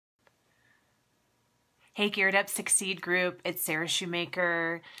Hey, Geared Up Succeed group. It's Sarah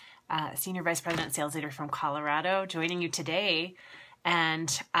Schumaker, Senior Vice President Sales Leader from Colorado, joining you today.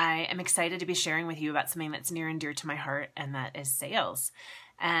 And I am excited to be sharing with you about something that's near and dear to my heart, and that is sales.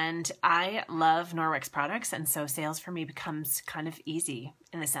 And I love Norwex products, and so sales for me becomes kind of easy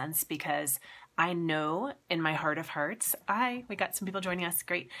in a sense because I know in my heart of hearts, we got some people joining us,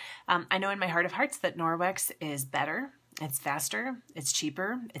 great. I know in my heart of hearts that Norwex is better. It's faster, it's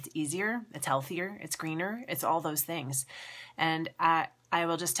cheaper, it's easier, it's healthier, it's greener, it's all those things. And I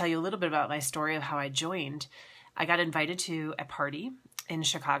will just tell you a little bit about my story of how I joined. I got invited to a party in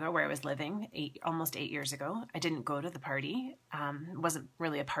Chicago where I was living almost 8 years ago. I didn't go to the party, wasn't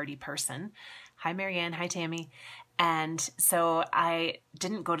really a party person. Hi, Marianne. Hi, Tammy. And so I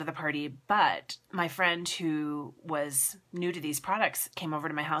didn't go to the party, but my friend who was new to these products came over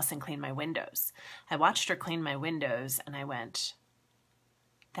to my house and cleaned my windows. I watched her clean my windows and I went,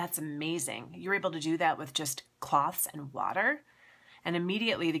 that's amazing. You're able to do that with just cloths and water? And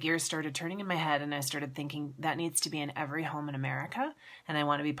immediately the gears started turning in my head and I started thinking that needs to be in every home in America and I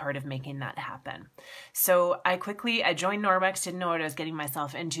want to be part of making that happen. So I joined Norwex, didn't know what I was getting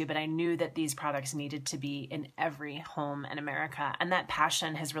myself into, but I knew that these products needed to be in every home in America. And that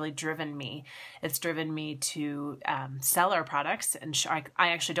passion has really driven me. It's driven me to sell our products. And I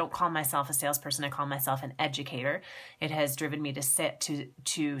actually don't call myself a salesperson, I call myself an educator. It has driven me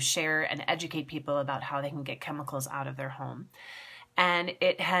to share and educate people about how they can get chemicals out of their home. And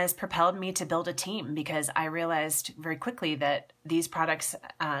it has propelled me to build a team because I realized very quickly that these products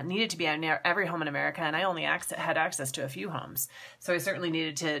needed to be in every home in America, and I only had access to a few homes. So I certainly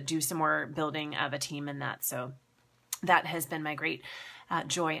needed to do some more building of a team in that. So that has been my great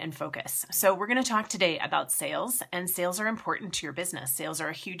joy and focus. So we're going to talk today about sales, and sales are important to your business. Sales are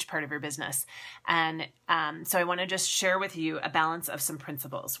a huge part of your business. And so I want to just share with you a balance of some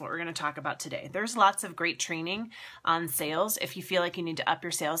principles, what we're going to talk about today. There's lots of great training on sales. If you feel like you need to up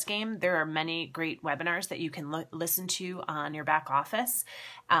your sales game, there are many great webinars that you can listen to on your back office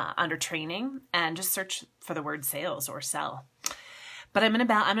under training, and just search for the word sales or sell. But I'm going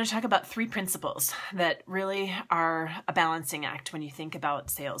to talk about 3 principles that really are a balancing act when you think about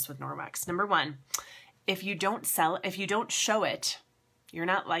sales with Norwex. Number 1, if you don't show it, you're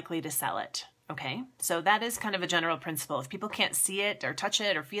not likely to sell it. Okay, so that is kind of a general principle. If people can't see it or touch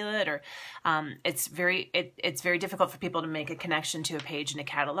it or feel it, or it's very difficult for people to make a connection to a page in a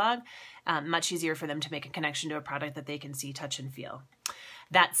catalog. Much easier for them to make a connection to a product that they can see, touch, and feel.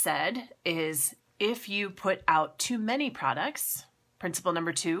 That said, if you put out too many products. Principle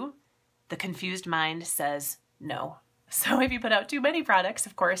number 2, the confused mind says no. So if you put out too many products,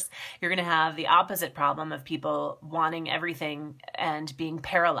 of course, you're going to have the opposite problem of people wanting everything and being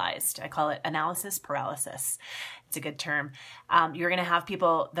paralyzed. I call it analysis paralysis. It's a good term. You're going to have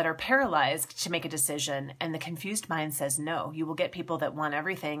people that are paralyzed to make a decision, and the confused mind says no. You will get people that want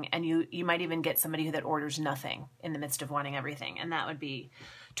everything, and you might even get somebody that orders nothing in the midst of wanting everything, and that would be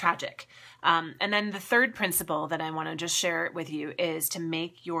tragic. And then the third principle that I want to just share with you is to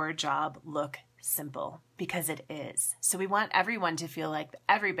make your job look simple, because it is. So we want everyone to feel like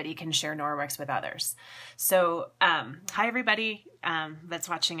everybody can share Norwex with others. So hi everybody that's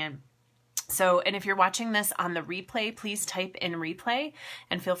watching in. So, and if you're watching this on the replay, please type in replay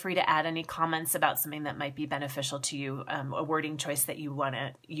and feel free to add any comments about something that might be beneficial to you, a wording choice that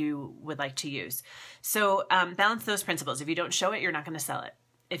you would like to use. So balance those principles. If you don't show it, you're not going to sell it.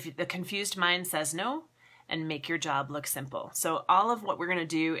 If the confused mind says no, and make your job look simple. So all of what we're going to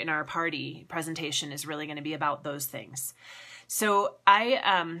do in our party presentation is really going to be about those things. So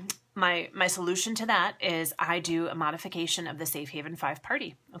my solution to that is I do a modification of the Safe Haven 5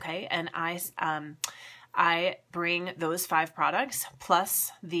 party, okay? And I bring those 5 products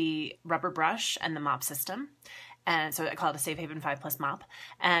plus the rubber brush and the mop system. And so I call it a Safe Haven 5 Plus mop.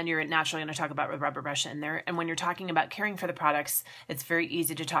 And you're naturally going to talk about the rubber brush in there. And when you're talking about caring for the products, it's very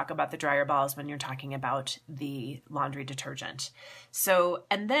easy to talk about the dryer balls when you're talking about the laundry detergent. So,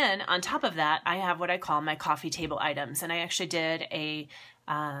 and then on top of that, I have what I call my coffee table items. And I actually did a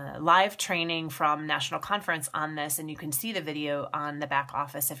live training from National Conference on this, and you can see the video on the back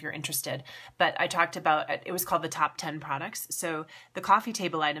office if you're interested. But I talked about, it was called the top 10 products. So the coffee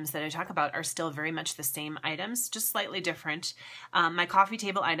table items that I talk about are still very much the same items, just slightly different. My coffee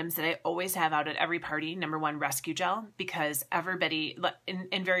table items that I always have out at every party, number 1, rescue gel, because everybody,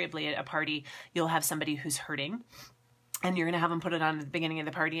 invariably at a party, you'll have somebody who's hurting, and you're going to have them put it on at the beginning of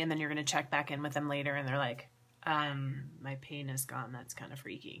the party, and then you're going to check back in with them later, and they're like, my pain is gone. That's kind of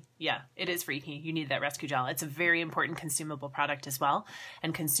freaky. Yeah, it is freaky. You need that rescue gel. It's a very important consumable product as well.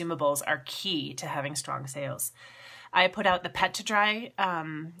 And consumables are key to having strong sales. I put out the Pet to Dry,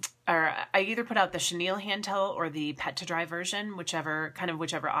 or I either put out the chenille hand towel or the Pet to Dry version, whichever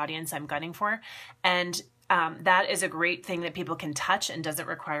audience I'm gunning for. And that is a great thing that people can touch and doesn't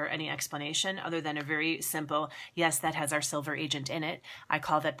require any explanation other than a very simple, yes, that has our silver agent in it. I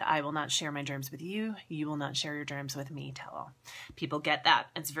call that the I will not share my germs with you, you will not share your germs with me towel. People get that.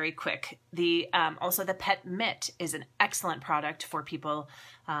 It's very quick. Also the Pet Mitt is an excellent product for people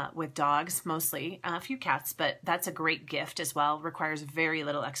with dogs, mostly, a few cats, but that's a great gift as well. Requires very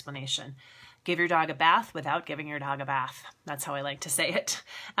little explanation. Give your dog a bath without giving your dog a bath. That's how I like to say it.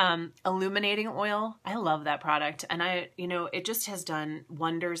 Illuminating oil, I love that product. And it just has done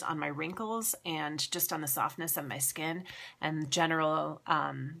wonders on my wrinkles and just on the softness of my skin and general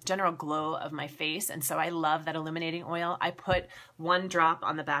glow of my face. And so I love that illuminating oil. I put 1 drop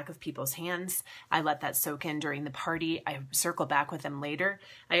on the back of people's hands. I let that soak in during the party. I circle back with them later.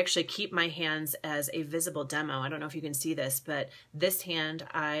 I actually keep my hands as a visible demo. I don't know if you can see this, but this hand,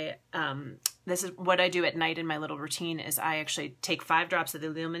 this is what I do at night in my little routine is I actually take 5 drops of the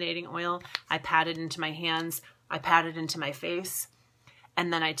illuminating oil, I pat it into my hands, I pat it into my face,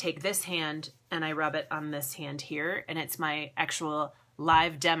 and then I take this hand and I rub it on this hand here, and it's my actual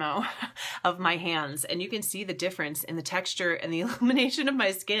live demo of my hands. And you can see the difference in the texture and the illumination of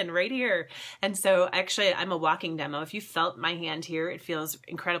my skin right here. And so actually I'm a walking demo. If you felt my hand here, it feels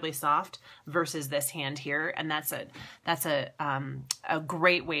incredibly soft versus this hand here. And that's a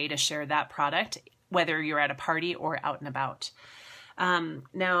great way to share that product, whether you're at a party or out and about.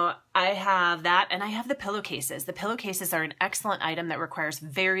 Now I have that, and I have the pillowcases. The pillowcases are an excellent item that requires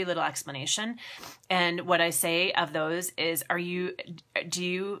very little explanation. And what I say of those is, would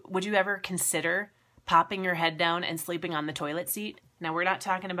you ever consider popping your head down and sleeping on the toilet seat? Now we're not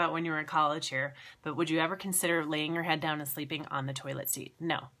talking about when you were in college here, but would you ever consider laying your head down and sleeping on the toilet seat?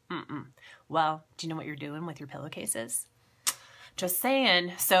 No. Well, do you know what you're doing with your pillowcases? Just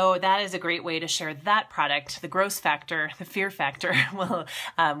saying. So that is a great way to share that product. The gross factor, the fear factor,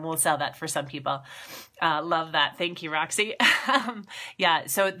 we'll sell that for some people. Love that. Thank you, Roxy. Yeah.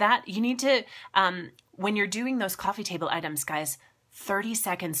 So that you need to, when you're doing those coffee table items, guys, 30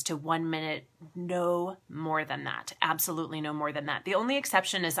 seconds to 1 minute, no more than that. Absolutely no more than that. The only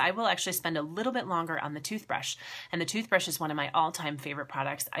exception is I will actually spend a little bit longer on the toothbrush. And the toothbrush is one of my all-time favorite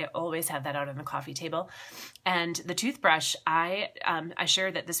products. I always have that out on the coffee table. And the toothbrush, I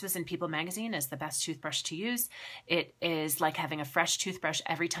shared that this was in People magazine as the best toothbrush to use. It is like having a fresh toothbrush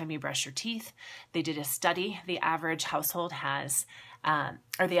every time you brush your teeth. They did a study. The average household has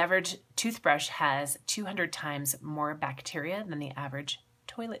the average toothbrush has 200 times more bacteria than the average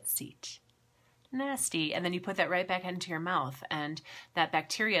toilet seat. Nasty. And then you put that right back into your mouth, and that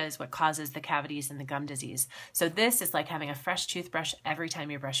bacteria is what causes the cavities and the gum disease. So this is like having a fresh toothbrush every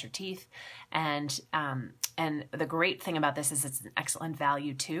time you brush your teeth. And the great thing about this is it's an excellent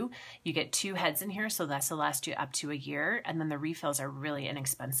value too. You get 2 heads in here, so this will last you up to a year, and then the refills are really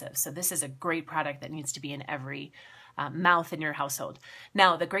inexpensive. So this is a great product that needs to be in every mouth in your household.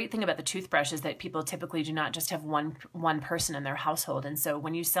 Now, the great thing about the toothbrush is that people typically do not just have one person in their household. And so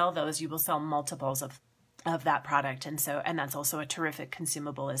when you sell those, you will sell multiples of that product. And that's also a terrific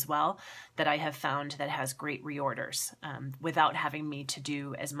consumable as well that I have found that has great reorders without having me to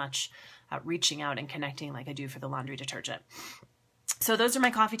do as much reaching out and connecting like I do for the laundry detergent. So those are my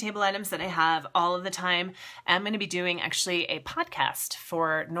coffee table items that I have all of the time. I'm going to be doing actually a podcast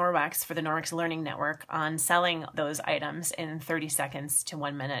for Norwex, for the Norwex Learning Network, on selling those items in 30 seconds to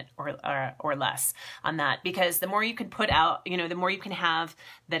 1 minute or less on that. Because the more you can put out, the more you can have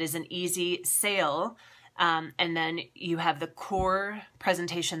that is an easy sale. And then you have the core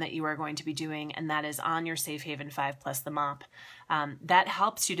presentation that you are going to be doing, and that is on your Safe Haven 5 plus the mop. That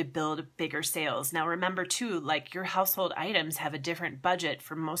helps you to build bigger sales. Now remember too, like your household items have a different budget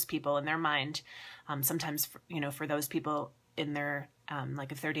for most people in their mind. Sometimes, for those people in their,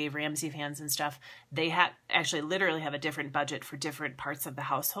 like if they're Dave Ramsey fans and stuff, they actually literally have a different budget for different parts of the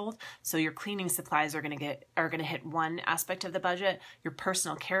household. So your cleaning supplies are going to hit one aspect of the budget. Your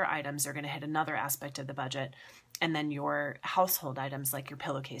personal care items are going to hit another aspect of the budget. And then your household items, like your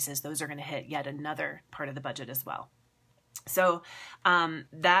pillowcases, those are going to hit yet another part of the budget as well. So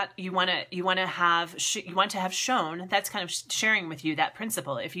that you want to have shown, that's kind of sharing with you that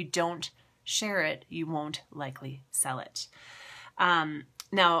principle. If you don't share it, you won't likely sell it.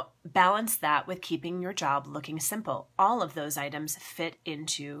 Now, balance that with keeping your job looking simple. All of those items fit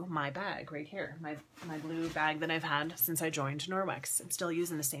into my bag right here, my blue bag that I've had since I joined Norwex. I'm still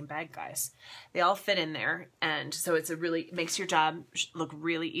using the same bag, guys. They all fit in there, and so it makes your job look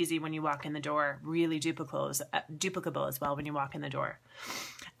really easy when you walk in the door, really duplicable as well when you walk in the door.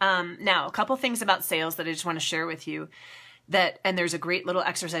 Now, a couple things about sales that I just want to share with you, and there's a great little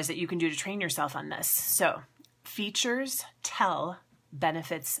exercise that you can do to train yourself on this. So, features tell,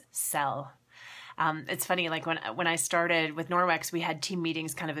 benefits sell. It's funny, like when I started with Norwex, we had team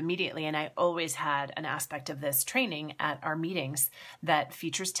meetings kind of immediately, and I always had an aspect of this training at our meetings that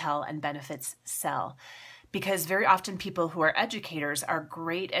features tell and benefits sell. Because very often people who are educators are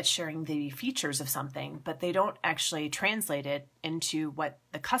great at sharing the features of something, but they don't actually translate it into what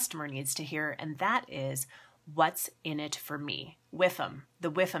the customer needs to hear, and that is, what's in it for me? WIFM,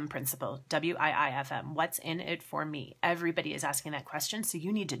 the WIFM principle, WIIFM, what's in it for me? Everybody is asking that question, so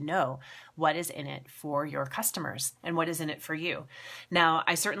you need to know what is in it for your customers and what is in it for you. Now,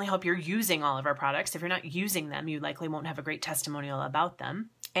 I certainly hope you're using all of our products. If you're not using them, you likely won't have a great testimonial about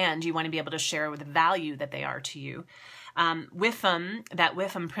them, and you want to be able to share the value that they are to you. WIFM, that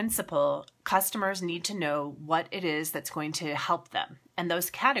WIFM principle, customers need to know what it is that's going to help them. And those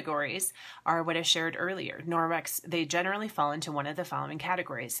categories are what I shared earlier. Norwex, they generally fall into one of the following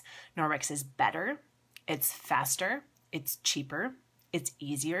categories. Norwex is better, it's faster, it's cheaper, it's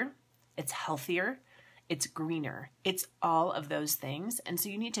easier, it's healthier, it's greener. It's all of those things. And so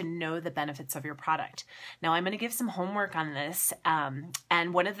you need to know the benefits of your product. Now I'm going to give some homework on this.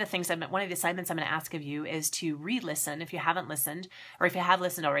 And one of the assignments I'm going to ask of you is to re-listen if you haven't listened, or if you have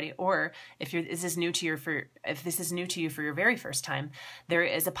listened already, or if this is new to you for your very first time. There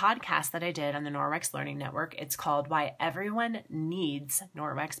is a podcast that I did on the Norwex Learning Network. It's called Why Everyone Needs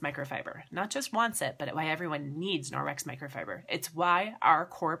Norwex Microfiber. Not just wants it, but why everyone needs Norwex Microfiber. It's why our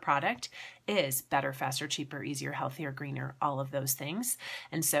core product is better, faster, cheaper, easier, healthier, greener, all of those things.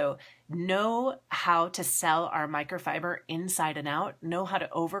 And so know how to sell our microfiber inside and out, know how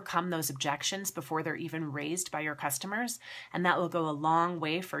to overcome those objections before they're even raised by your customers. And that will go a long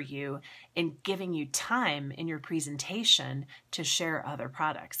way for you in giving you time in your presentation to share other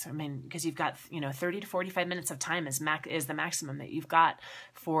products. I mean, because you've got, 30 to 45 minutes of time is the maximum that you've got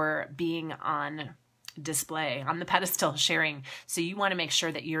for being on display, on the pedestal, sharing. So you want to make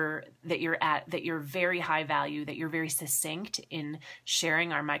sure that you're very high value, that you're very succinct in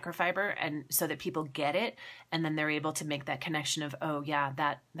sharing our microfiber, and so that people get it, and then they're able to make that connection of, oh yeah,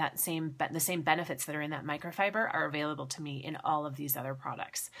 the same benefits that are in that microfiber are available to me in all of these other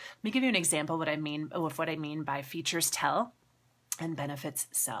products. Let me give you an example what I mean by features tell and benefits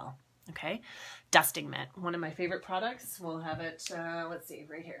sell. Okay, dusting mitt, one of my favorite products. We'll have it. Let's see,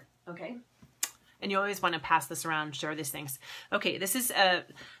 right here. Okay. And you always want to pass this around, share these things. Okay, this is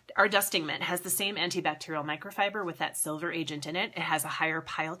our dusting mitt. Has the same antibacterial microfiber with that silver agent in it. It has a higher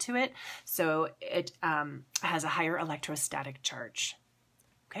pile to it, so it has a higher electrostatic charge.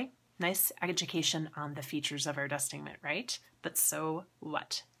 Okay, nice education on the features of our dusting mitt, right? But so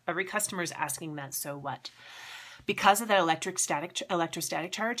what? Every customer is asking that, so what? Because of that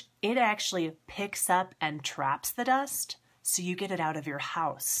electrostatic charge, it actually picks up and traps the dust, so you get it out of your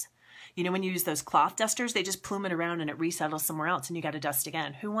house. When you use those cloth dusters, they just plume it around and it resettles somewhere else and you got to dust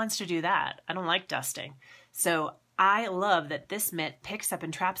again. Who wants to do that? I don't like dusting. So I love that this mitt picks up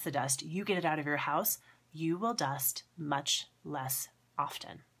and traps the dust. You get it out of your house. You will dust much less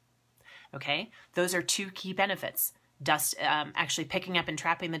often. Okay? Those are two key benefits. Dust, actually picking up and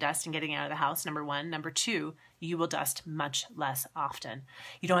trapping the dust and getting it out of the house, number one. Number two, you will dust much less often.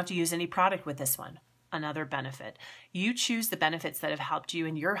 You don't have to use any product with this one. Another benefit. You choose the benefits that have helped you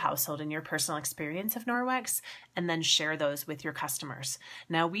in your household and your personal experience of Norwex, and then share those with your customers.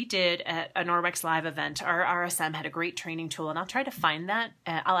 Now, we did at a Norwex Live event, our RSM had a great training tool, and I'll try to find that.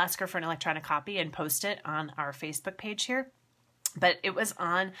 I'll ask her for an electronic copy and post it on our Facebook page here. But it was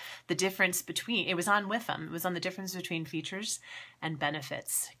on the difference between, it was on WIFM, it was on the difference between features and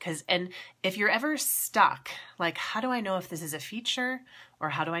benefits. And if you're ever stuck, like, how do I know if this is a feature or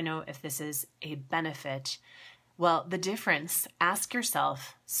how do I know if this is a benefit? Well, the difference, ask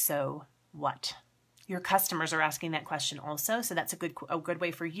yourself, so what? Your customers are asking that question also, so that's a good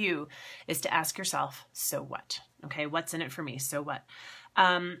way for you is to ask yourself, so what? Okay, what's in it for me? So what?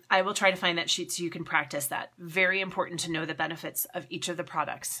 I will try to find that sheet so you can practice that. Very important to know the benefits of each of the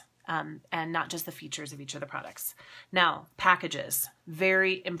products and not just the features of each of the products. Now, packages,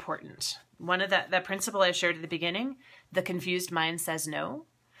 very important. One of that principle I shared at the beginning, the confused mind says no.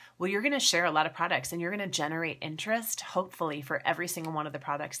 Well, you're going to share a lot of products and you're going to generate interest, hopefully, for every single one of the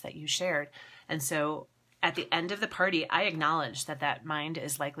products that you shared. And so at the end of the party, I acknowledge that that mind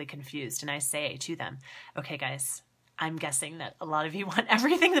is likely confused. And I say to them, okay, guys, I'm guessing that a lot of you want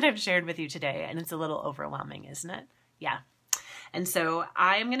everything that I've shared with you today, and it's a little overwhelming, isn't it? Yeah. And so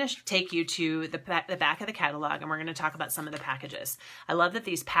I'm going to take you to the back of the catalog, and we're going to talk about some of the packages. I love that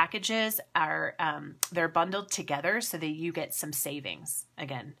these packages are, they're bundled together so that you get some savings.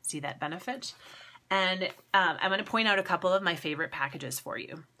 Again, see that benefit? And I'm going to point out a couple of my favorite packages for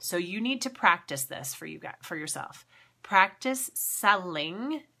you. So you need to practice this for yourself. Practice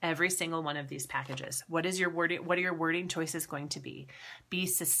selling every single one of these packages. What is your wording? What are your wording choices going to be? Be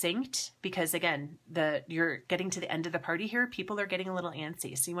succinct, because again, you're getting to the end of the party here. People are getting a little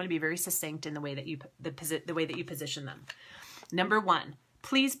antsy, so you want to be very succinct in the way that you position them. Number one,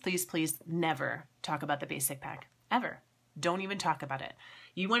 please, please, please never talk about the basic pack ever. Don't even talk about it.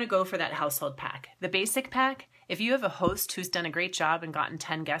 You want to go for that household pack. The basic pack, if you have a host who's done a great job and gotten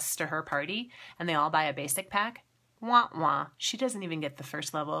 10 guests to her party and they all buy a basic pack, wah, wah. She doesn't even get the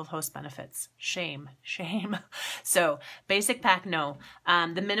first level of host benefits. Shame, shame. So basic pack, no.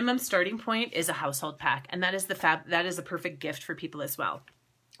 The minimum starting point is a household pack, and that is a perfect gift for people as well.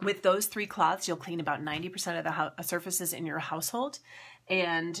 With those 3 cloths, you'll clean about 90% of the surfaces in your household.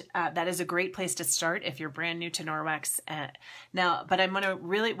 And that is a great place to start if you're brand new to Norwex. But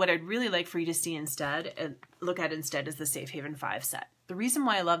what I'd really like for you to see instead, look at instead, is the Safe Haven 5 set. The reason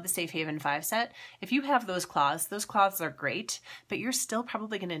why I love the Safe Haven 5 set, if you have those cloths are great, but you're still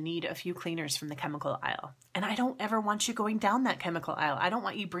probably going to need a few cleaners from the chemical aisle. And I don't ever want you going down that chemical aisle. I don't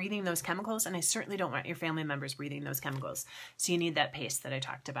want you breathing those chemicals, and I certainly don't want your family members breathing those chemicals. So you need that paste that I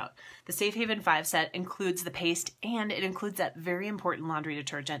talked about. The Safe Haven 5 set includes the paste, and it includes that very important laundry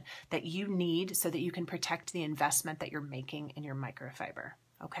detergent that you need so that you can protect the investment that you're making in your microfiber.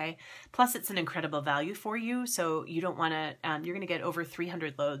 Okay. Plus, it's an incredible value for you. So you don't want to, you're going to get over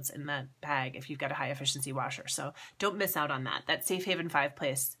 300 loads in that bag if you've got a high efficiency washer. So don't miss out on that. That Safe Haven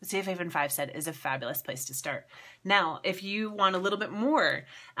 5 set is a fabulous place to start. Now, if you want a little bit more,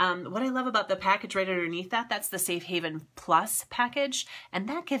 what I love about the package right underneath that's the Safe Haven Plus package. And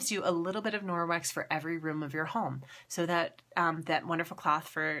that gives you a little bit of Norwex for every room of your home. So that, that wonderful cloth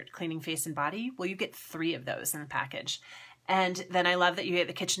for cleaning face and body, well, you get 3 of those in the package. And then I love that you get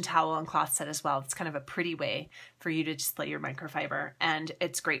the kitchen towel and cloth set as well. It's kind of a pretty way for you to display your microfiber. And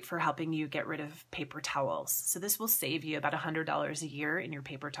it's great for helping you get rid of paper towels. So this will save you about $100 a year in your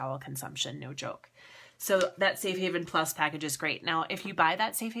paper towel consumption, no joke. So that Safe Haven Plus package is great. Now, if you buy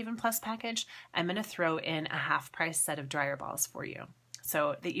that Safe Haven Plus package, I'm going to throw in a half-price set of dryer balls for you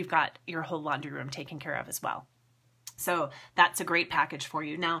so that you've got your whole laundry room taken care of as well. So that's a great package for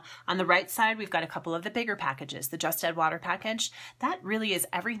you. Now, on the right side, we've got a couple of the bigger packages. The Just Add Water package, that really is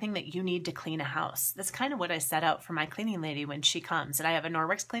everything that you need to clean a house. That's kind of what I set out for my cleaning lady when she comes. And I have a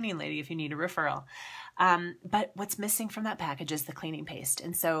Norwex cleaning lady if you need a referral. But what's missing from that package is the cleaning paste.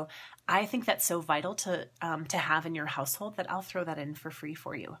 And so I think that's so vital to have in your household that I'll throw that in for free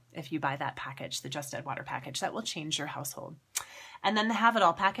for you if you buy that package, the Just Add Water package. That will change your household. And then the Have It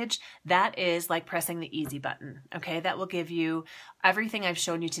All package, that is like pressing the easy button, okay? That will give you everything I've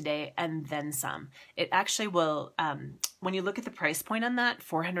shown you today and then some. It actually will, when you look at the price point on that,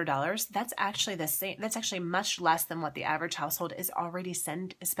 $400, that's actually the same. That's actually much less than what the average household is already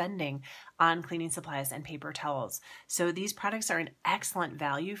spending on cleaning supplies and paper towels. So these products are an excellent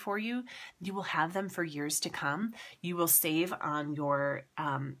value for you. You will have them for years to come. You will save on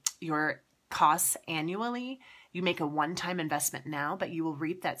your costs annually. You make a one-time investment now, but you will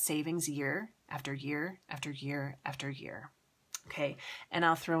reap that savings year after year after year after year. Okay, and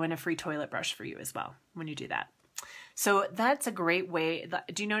I'll throw in a free toilet brush for you as well when you do that. So that's a great way.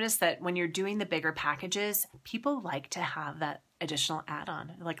 Do you notice that when you're doing the bigger packages, people like to have that additional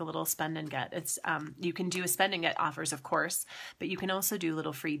add-on, like a little spend and get. It's you can do a spend and get offers, of course, but you can also do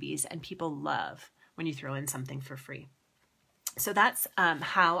little freebies, and people love when you throw in something for free. So that's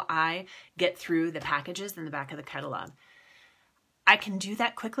how I get through the packages in the back of the catalog. I can do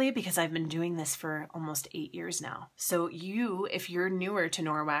that quickly because I've been doing this for almost 8 years now. So if you're newer to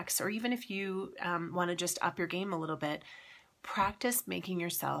Norwex, or even if you want to just up your game a little bit, practice making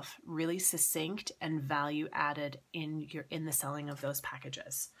yourself really succinct and value added in the selling of those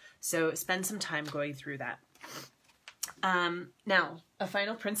packages. So spend some time going through that. Now, a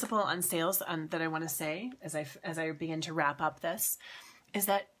final principle on sales that I want to say as I begin to wrap up this is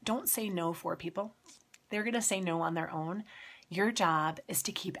that don't say no for people. They're going to say no on their own. Your job is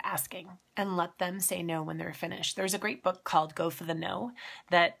to keep asking and let them say no when they're finished. There's a great book called Go for the No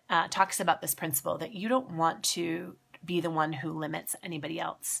that talks about this principle, that you don't want to be the one who limits anybody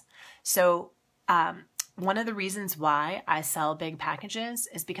else. So One of the reasons why I sell big packages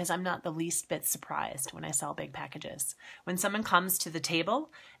is because I'm not the least bit surprised when I sell big packages. When someone comes to the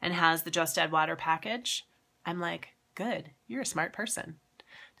table and has the Just Add Water package, I'm like, good, you're a smart person.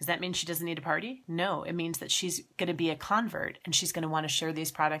 Does that mean she doesn't need a party? No, it means that she's going to be a convert and she's going to want to share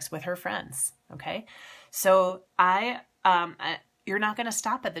these products with her friends. Okay. So you're not going to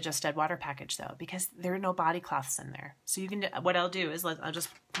stop at the Just Add Water package though, because there are no body cloths in there. So you can, what I'll do is I'll just,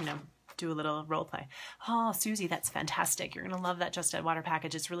 do a little role play. Oh, Susie, that's fantastic. You're going to love that Just Add Water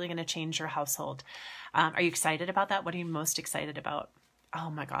package. It's really going to change your household. Are you excited about that? What are you most excited about? Oh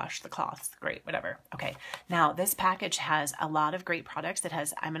my gosh, the cloths, great, whatever. Okay, now this package has a lot of great products.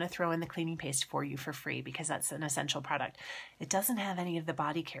 I'm going to throw in the cleaning paste for you for free because that's an essential product. It doesn't have any of the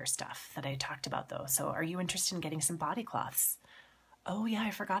body care stuff that I talked about though. So are you interested in getting some body cloths? Oh yeah, I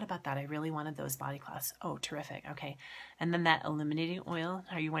forgot about that. I really wanted those body cloths. Oh, terrific. Okay. And then that illuminating oil.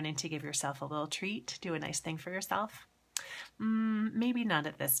 Are you wanting to give yourself a little treat? Do a nice thing for yourself? Maybe not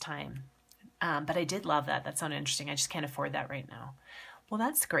at this time. But I did love that. That sounded interesting. I just can't afford that right now. Well,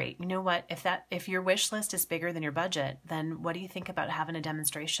 that's great. You know what? If your wish list is bigger than your budget, then what do you think about having a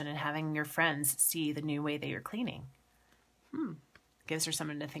demonstration and having your friends see the new way that you're cleaning? Gives her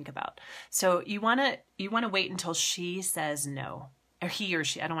something to think about. So you want to wait until she says no. Or he or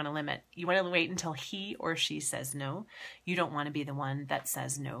she, I don't want to limit. You want to wait until he or she says no. You don't want to be the one that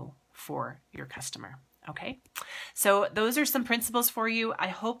says no for your customer. Okay, so those are some principles for you. I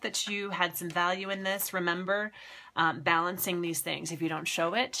hope that you had some value in this. Remember, balancing these things. If you don't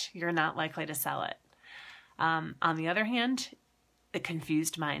show it, you're not likely to sell it. On the other hand, the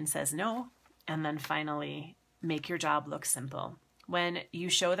confused mind says no. And then finally, make your job look simple. When you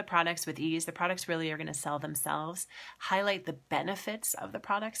show the products with ease, the products really are going to sell themselves. Highlight the benefits of the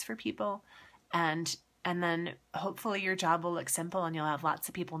products for people, and then hopefully your job will look simple and you'll have lots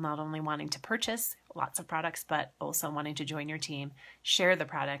of people not only wanting to purchase lots of products, but also wanting to join your team, share the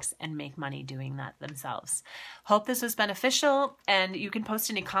products, and make money doing that themselves. Hope this was beneficial, and you can post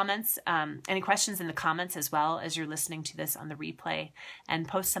any comments, any questions in the comments as well as you're listening to this on the replay, and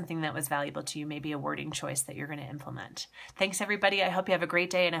post something that was valuable to you, maybe a wording choice that you're going to implement. Thanks everybody. I hope you have a great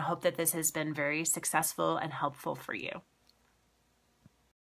day, and I hope that this has been very successful and helpful for you.